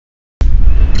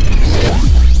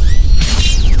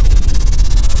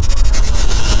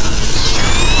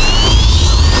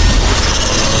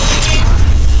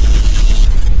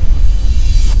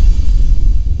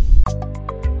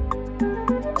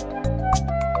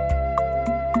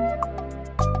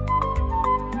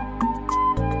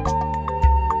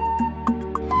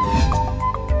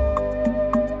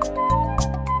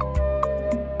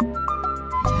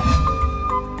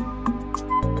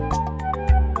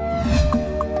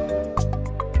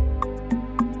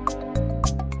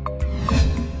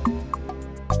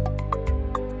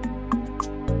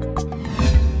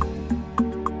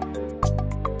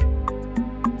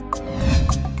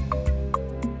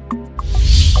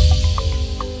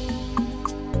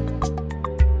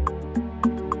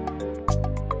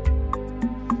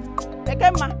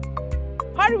Ekema,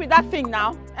 hurry with that thing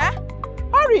now. Eh?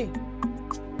 Hurry.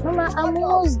 Mama, I'm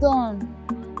almost done.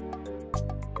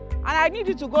 And I need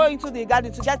you to go into the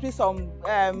garden to get me some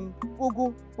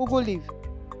ugu leaf.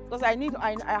 Because I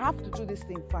have to do this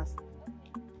thing fast.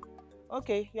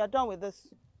 Okay, you are done with this.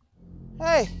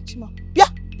 Hey, Chima. Yeah.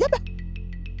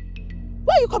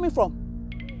 Where are you coming from?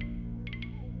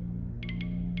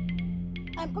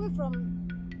 I'm coming from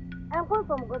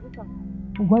Ugoji's house.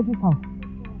 Ugoji's house?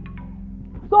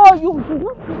 So you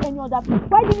don't see any other place.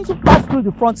 Why didn't you pass through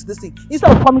the front this thing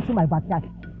instead of coming through my backyard?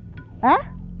 Eh?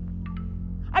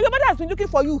 And your mother has been looking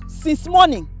for you since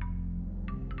morning.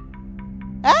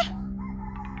 Eh?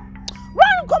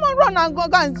 Run, come on, run and go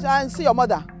and see your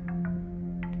mother.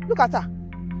 Look at her.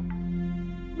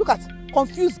 Look at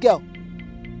confused girl.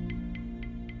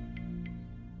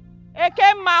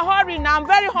 Ekema, hurry now, I'm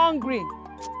very hungry.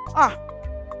 Ah.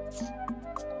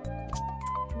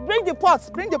 Bring the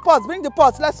pots,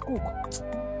 let's cook. In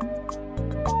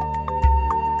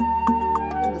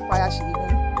the fire, she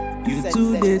even you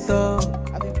two they talk,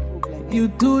 you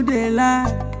two they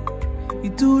lie, you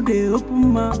two they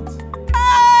open mouth.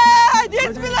 Hey,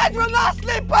 this village will not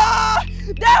sleep.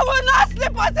 They will not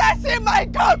sleep until I see my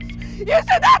goats. You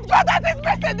see that goat that is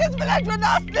missing? This village will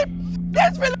not sleep.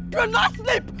 This village will not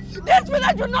sleep. This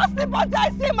village will not sleep until I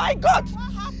see my goats.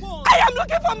 I am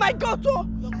looking for my goat.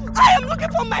 I am looking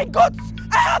for my goats.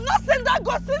 I have not seen that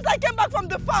goat since I came back from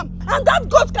the farm. And that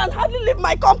goat can hardly leave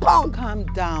my compound. Calm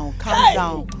down, calm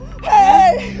down.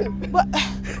 Hey! But,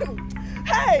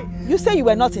 hey! You say you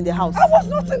were not in the house? I was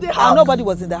not in the house. And nobody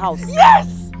was in the house?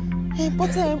 Yes!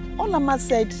 But Olama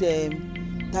said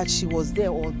that she was there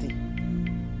all day.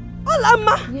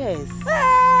 Olama? Yes. Hey!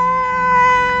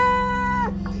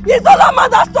 It's Olama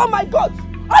that stole my goat.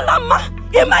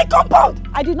 Olama in my compound.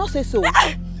 I did not say so.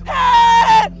 Hey!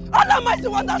 Olama is the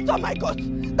one that stole my goat.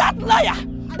 That liar!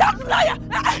 That liar!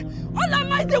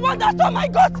 Olama is the one that stole my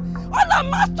goat.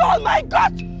 Olama stole my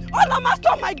goat. Olama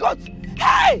stole my goat.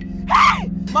 Hey! Hey!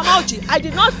 Mama Oji, I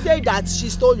did not say that she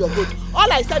stole your goat.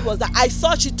 All I said was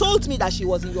that she told me that she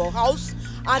was in your house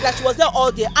and that she was there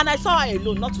all day, and I saw her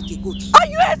alone, not with the goat. Are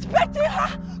you expecting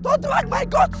her to drag my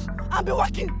goat and be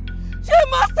working? She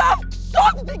must have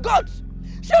sold the goat.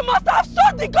 She must have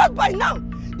sold the goat by now.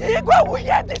 The Igwe will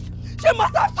hear this. She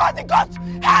must have sold the goat.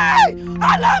 Hey!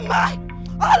 Olama!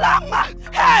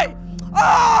 Olama! Hey!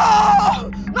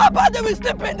 Oh! Nobody will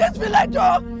sleep in this village,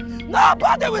 oh!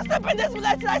 Nobody will sleep in this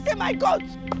village till I see my goat.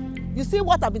 You see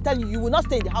what I've been telling you? You will not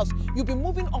stay in the house. You'll be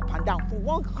moving up and down from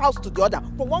one house to the other,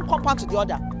 from one compound to the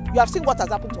other. You have seen what has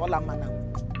happened to Olama now.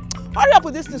 Hurry up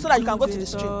with this thing so that you can go to the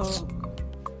street.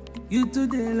 You two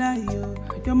they lie,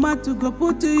 your man to go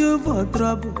put you for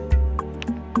trouble.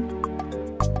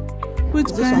 Which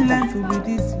kind of life will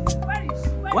be this?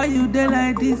 Why you there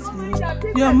like this?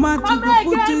 Your man to go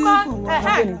put you for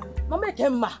what? Mama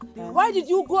Kemma, why did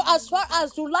you go as far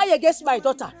as to lie against my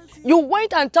daughter? You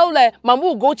went and told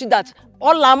Mamu Ugochi that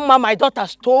Olama, my daughter,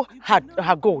 stole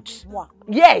her goats. What?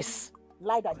 Yes.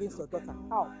 Lied against your daughter.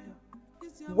 How?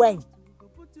 When?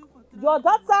 Your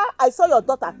daughter, I saw your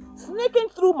daughter sneaking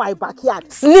through my backyard.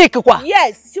 Sneak what?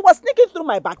 Yes, she was sneaking through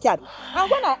my backyard.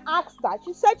 And when I asked her,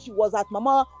 she said she was at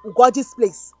Mama Ugoji's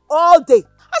place all day. And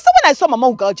so when I saw Mama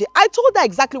Ugoji, I told her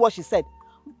exactly what she said.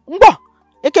 Mbo,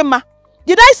 Ekema,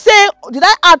 did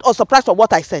I add or subtract from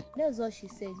what I said? That's what she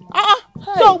said. Hey.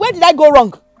 So where did I go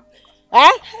wrong?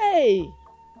 Eh? Hey,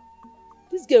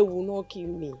 this girl will not kill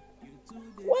me.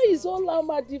 Why is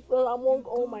Olama different among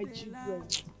all my children?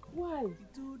 Why?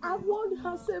 I warned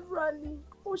her severally,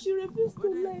 but she refused to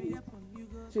learn.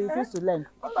 She refused to learn.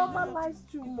 Olama lies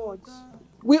too much.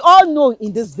 We all know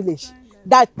in this village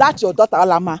that your daughter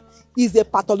Olama is a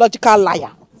pathological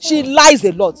liar. She lies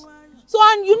a lot. So,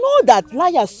 and you know that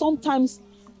liars sometimes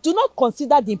do not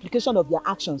consider the implication of their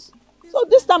actions. So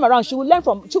this time around, she will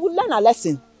learn a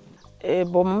lesson. But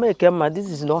Mama Ekema, this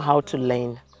is not how to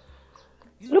learn.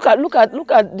 Look at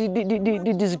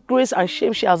the disgrace and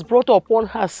shame she has brought upon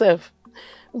herself.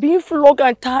 Being flogged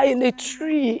and tied in a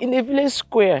tree in a village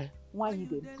square. Why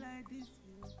hidden?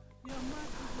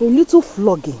 A little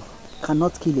flogging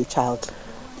cannot kill a child.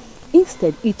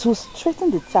 Instead, it will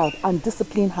strengthen the child and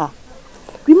discipline her.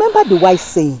 Remember the wise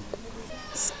saying,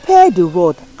 spare the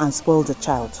rod and spoil the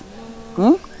child.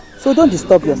 So don't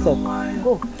disturb yourself.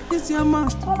 Go. You see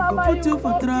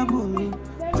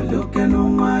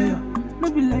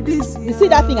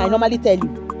that thing I normally tell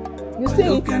you? You see,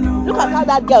 look at how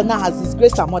that girl now has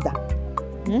disgraced her mother.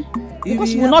 Because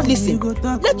she will not listen.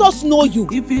 Let us know you.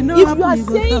 If you are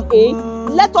saying A,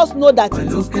 let us know that it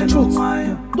is the truth.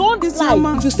 Don't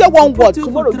lie. If you say one word,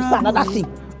 tomorrow you say another thing.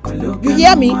 You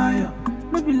hear me?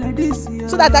 No be like this, yeah.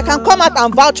 So that I can come out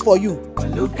and vouch for you.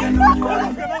 Look at no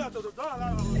one.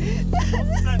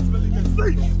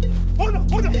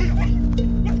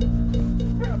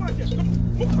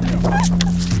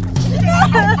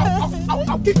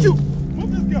 I'll kick you.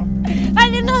 Move this girl. I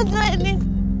did not do anything.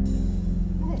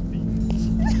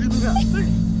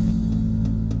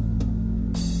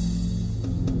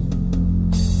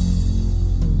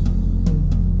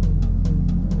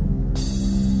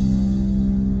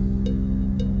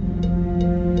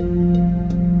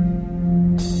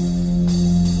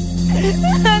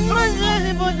 I'm not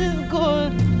ready for this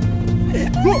gold.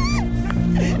 Go!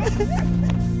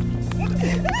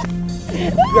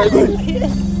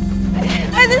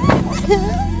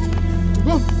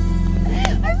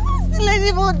 I'm not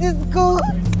ready for this gold.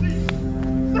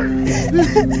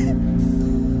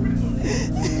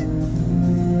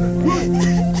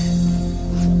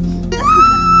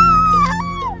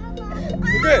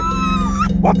 Okay,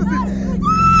 what is it?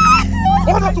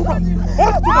 Order to man!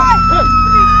 Order to man!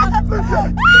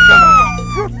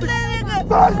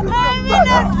 I'm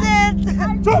innocent.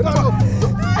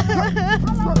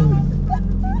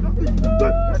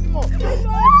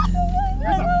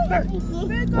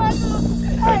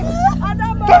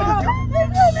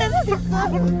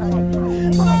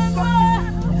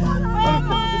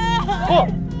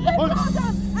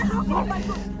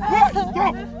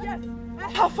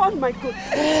 I found my goat.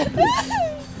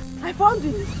 I found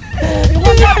it. I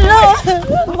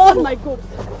found my goat.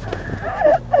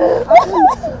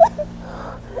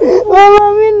 Mama,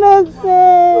 I'm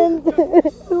innocent.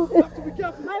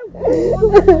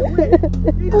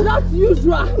 It's not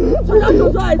usual. So that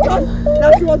was why I thought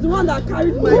that she was the one that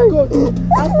carried my goat.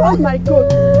 I found my goat.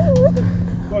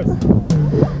 Boys,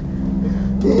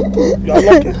 you are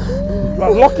lucky. You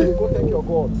are lucky. Go take your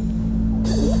goat.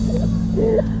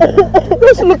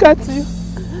 Just look at you.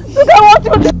 Look at what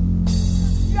you did.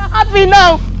 You are happy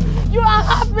now. You are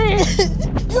happy.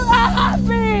 You are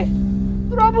happy.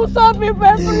 Trouble solve people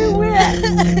everywhere.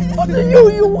 But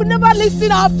you will never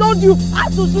listen. I've told you.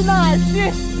 As soon as I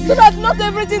so that not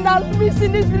everything that means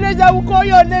in this village I will call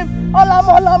your name.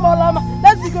 Olama, Olama, Olama.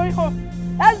 Let's be going home.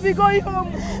 Let's be going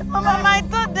home. Mama, I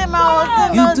told them I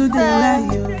was You to the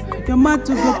lie, your mouth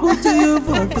to go put you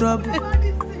for trouble.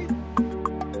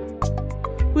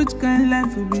 Which kind of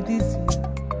life will be this?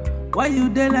 Why you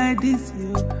there like this?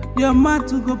 Your mouth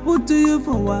to go put you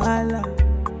for wahala.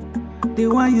 The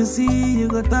one you see, you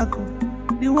go tackle.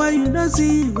 The one you don't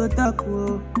see, you go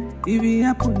tackle. If it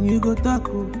happen, you go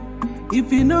tackle.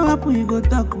 If it no happen, you go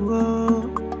tackle.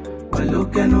 Well,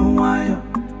 look at no wire.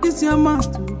 This your mouth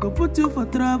to go put you for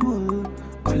trouble.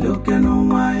 Well, look at no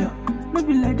wire. No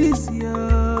be like this,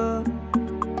 yeah.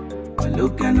 Well,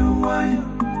 look at no wire.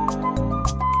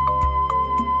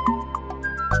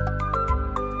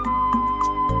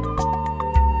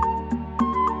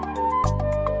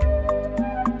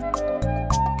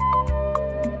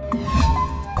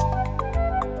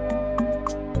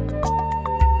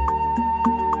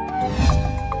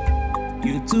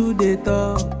 You too they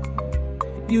talk,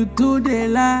 you too they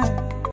lie.